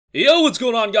Yo, what's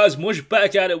going on, guys? Mush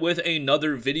back at it with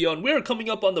another video, and we're coming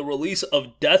up on the release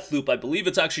of Deathloop. I believe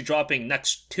it's actually dropping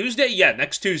next Tuesday. Yeah,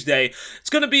 next Tuesday. It's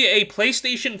going to be a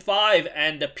PlayStation 5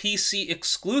 and a PC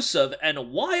exclusive,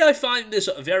 and why I find this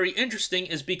very interesting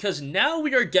is because now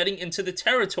we are getting into the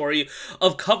territory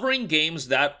of covering games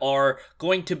that are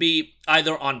going to be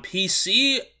either on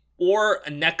PC or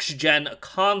next-gen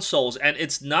consoles, and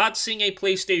it's not seeing a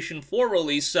PlayStation 4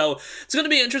 release, so it's going to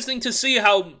be interesting to see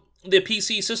how the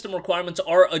PC system requirements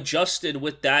are adjusted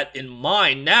with that in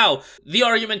mind. Now, the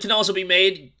argument can also be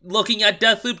made, looking at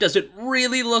Deathloop, does it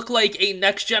really look like a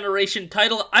next-generation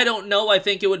title? I don't know. I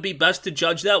think it would be best to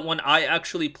judge that when I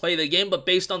actually play the game, but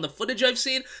based on the footage I've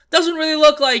seen, doesn't really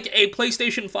look like a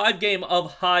PlayStation 5 game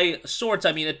of high sorts.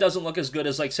 I mean, it doesn't look as good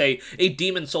as, like, say, a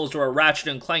Demon's Souls or a Ratchet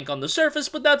and Clank on the surface,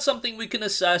 but that's something we can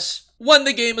assess when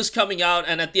the game is coming out,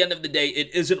 and at the end of the day,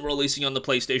 it isn't releasing on the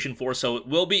PlayStation 4, so it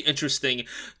will be interesting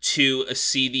to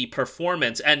see the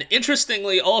performance. And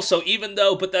interestingly also, even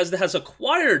though Bethesda has been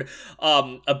acquired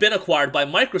by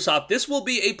Microsoft, this will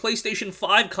be a PlayStation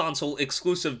 5 console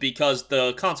exclusive because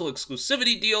the console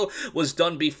exclusivity deal was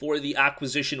done before the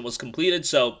acquisition was completed,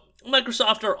 so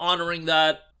Microsoft are honoring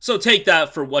that. So take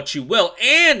that for what you will.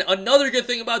 And another good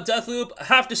thing about Deathloop, I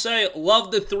have to say,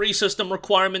 love the 3 system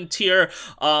requirement tier.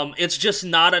 It's just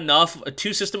not enough.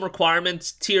 2 system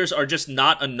requirements tiers are just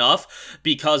not enough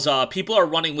because people are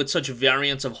running with such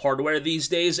variants of hardware these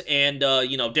days, and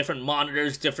you know, different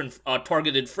monitors, different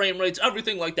targeted frame rates,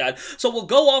 everything like that. So we'll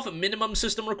go off minimum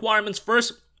system requirements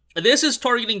first. This is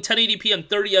targeting 1080p and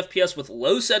 30 FPS with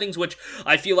low settings, which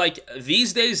I feel like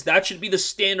these days that should be the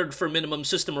standard for minimum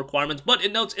system requirements, but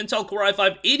it notes Intel Core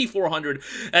i5 8400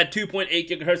 at 2.8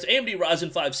 GHz, AMD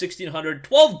Ryzen 5 1600,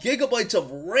 12 gigabytes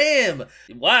of RAM.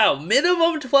 Wow,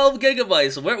 minimum 12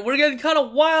 gigabytes. We're getting kind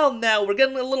of wild now. We're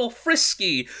getting a little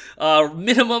frisky.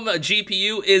 Minimum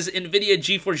GPU is NVIDIA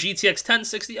GeForce GTX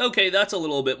 1060. Okay, that's a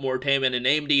little bit more tame, and an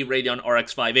AMD Radeon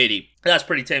RX 580. That's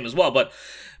pretty tame as well, but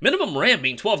minimum RAM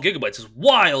being 12 gigabytes is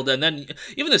wild, and then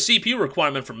even the CPU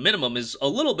requirement for minimum is a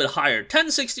little bit higher.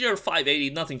 1060 or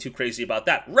 580, nothing too crazy about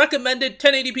that. Recommended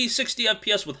 1080p 60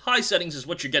 FPS with high settings is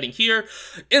what you're getting here.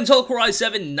 Intel Core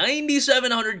i7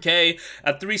 9700K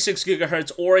at 36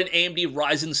 GHz or an AMD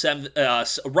Ryzen 7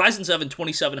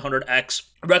 2700X.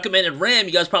 Recommended RAM,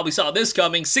 you guys probably saw this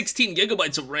coming, 16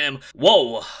 gigabytes of RAM.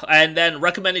 Whoa. And then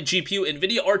recommended GPU,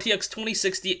 NVIDIA RTX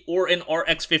 2060 or an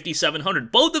RX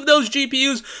 5700. Both of those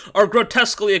GPUs are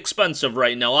grotesquely expensive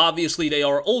right now. Obviously, they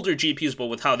are older GPUs, but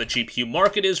with how the GPU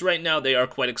market is right now, they are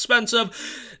quite expensive.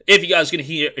 If you guys can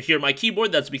hear my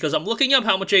keyboard, that's because I'm looking up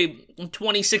how much a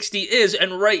 2060 is,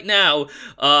 and right now,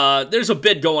 there's a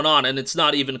bid going on, and it's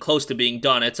not even close to being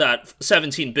done. It's at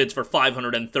 17 bids for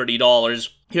 $530.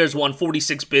 Here's one,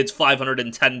 46 bids,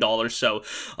 $510, so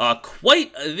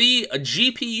quite the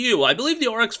GPU. I believe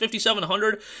the RX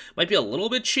 5700 might be a little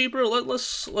bit cheaper.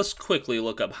 Let's quickly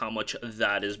look up how much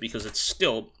that is, because it's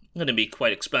still going to be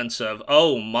quite expensive.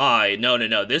 Oh my,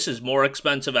 no, this is more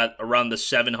expensive at around the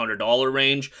 $700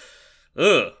 range.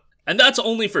 Ugh. And that's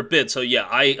only for bids, so yeah,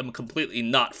 I am completely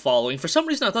not following. For some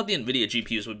reason, I thought the NVIDIA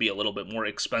GPUs would be a little bit more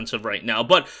expensive right now,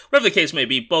 but whatever the case may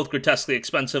be, both grotesquely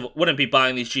expensive. Wouldn't be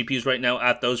buying these GPUs right now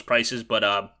at those prices, but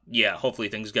yeah, hopefully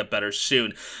things get better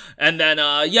soon. And then,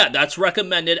 yeah, that's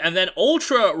recommended. And then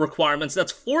Ultra requirements,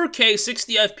 that's 4K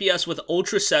 60 FPS with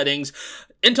Ultra settings.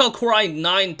 Intel Core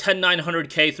i9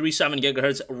 10900K, 37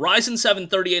 GHz, Ryzen 7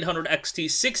 3800 XT,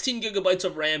 16 gigabytes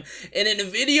of RAM, and an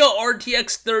NVIDIA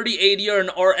RTX 3080 or an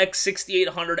RX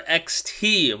 6800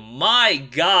 XT. My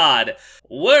God,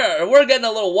 we're getting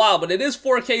a little wild, but it is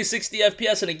 4K 60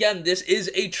 FPS, and again, this is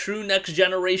a true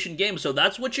next-generation game, so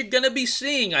that's what you're going to be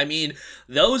seeing. I mean,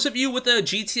 those of you with a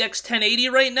GTX 1080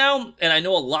 right now, and I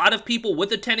know a lot of people with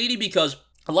a 1080 because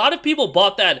a lot of people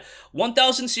bought that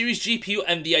 1000 series GPU,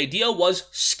 and the idea was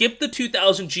skip the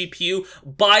 2000 GPU,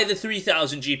 buy the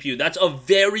 3000 GPU. That's a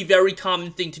very, very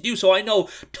common thing to do. So I know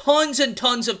tons and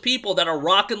tons of people that are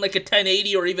rocking like a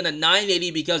 1080 or even a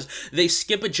 980 because they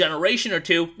skip a generation or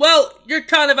two. Well, you're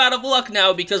kind of out of luck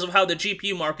now because of how the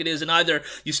GPU market is, and either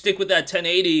you stick with that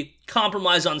 1080,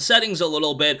 compromise on settings a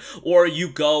little bit, or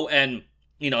you go and,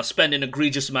 you know, spend an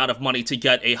egregious amount of money to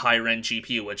get a higher-end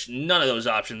GPU, which none of those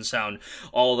options sound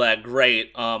all that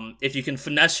great. If you can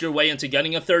finesse your way into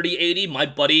getting a 3080, my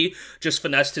buddy just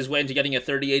finessed his way into getting a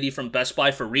 3080 from Best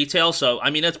Buy for retail, so, I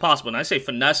mean, it's possible. And I say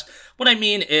finesse, what I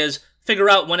mean is figure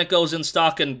out when it goes in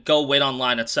stock and go wait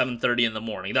online at 7:30 in the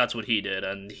morning. That's what he did,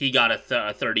 and he got a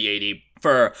 3080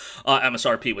 for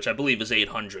MSRP, which I believe is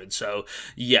 800. So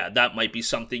yeah, that might be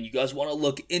something you guys want to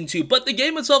look into. But the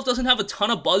game itself doesn't have a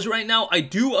ton of buzz right now. I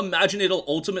do imagine it'll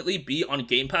ultimately be on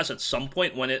Game Pass at some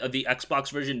point when the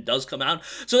Xbox version does come out.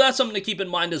 So that's something to keep in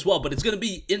mind as well. But it's going to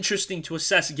be interesting to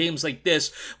assess games like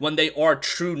this when they are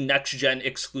true next-gen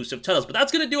exclusive titles. But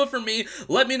that's going to do it for me.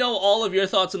 Let me know all of your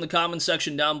thoughts in the comments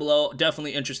section down below.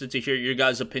 Definitely interested to hear your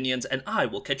guys' opinions, and I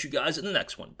will catch you guys in the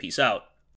next one. Peace out.